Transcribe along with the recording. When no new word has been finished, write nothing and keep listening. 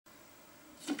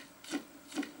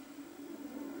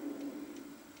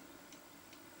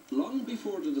Even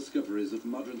before the discoveries of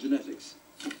modern genetics,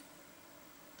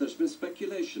 there's been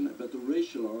speculation about the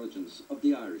racial origins of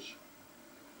the Irish.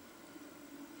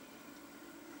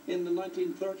 In the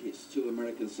 1930s, two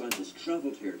American scientists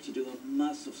travelled here to do a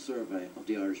massive survey of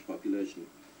the Irish population.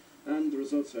 And the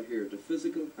results are here: The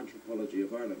Physical Anthropology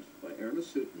of Ireland by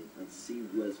Ernest Houghton and C.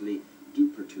 Wesley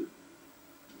Dupertu.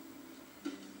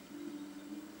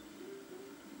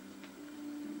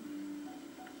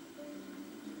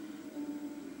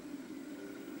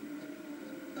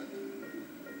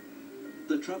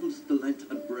 They travelled the length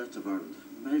and breadth of Ireland,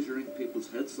 measuring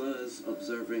people's head size,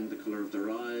 observing the colour of their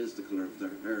eyes, the colour of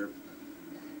their hair.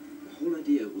 The whole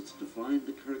idea was to define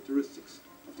the characteristics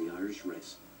of the Irish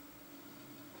race.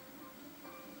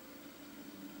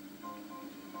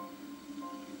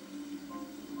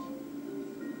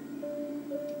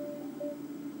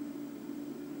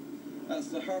 As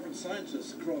the Harvard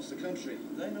scientists across the country,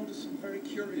 they noticed some very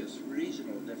curious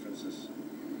regional differences.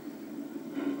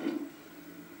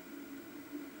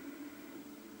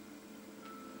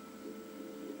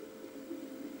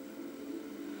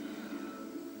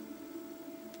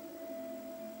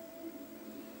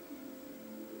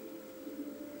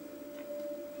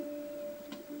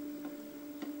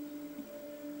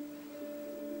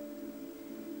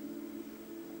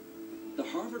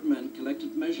 The Harvard men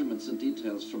collected measurements and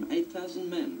details from 8,000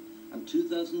 men and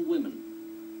 2,000 women,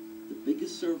 the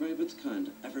biggest survey of its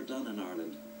kind ever done in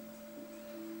Ireland.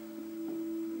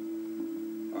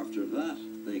 After that,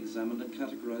 they examined and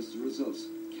categorized the results,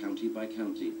 county by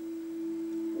county.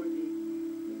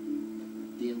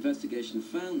 The investigation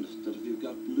found that if you've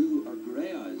got blue or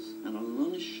grey eyes and a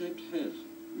longish-shaped head,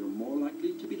 you're more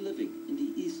likely to be living in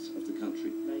the east of the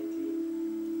country.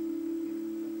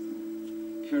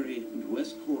 Kerry and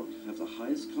West Cork have the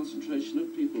highest concentration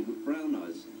of people with brown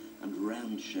eyes and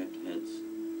round-shaped heads.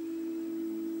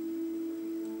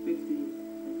 50,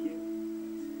 thank you.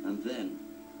 And then,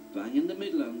 bang in the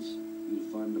Midlands,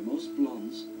 you'll find the most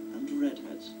blondes and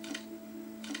redheads.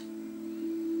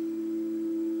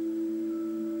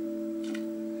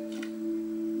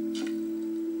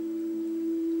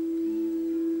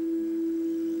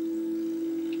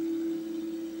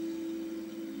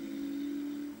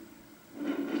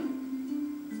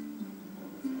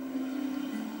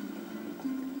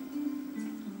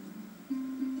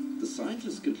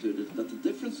 Scientists concluded that the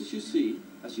differences you see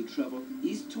as you travel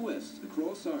east to west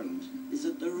across Ireland is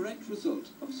a direct result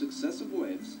of successive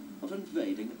waves of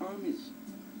invading armies.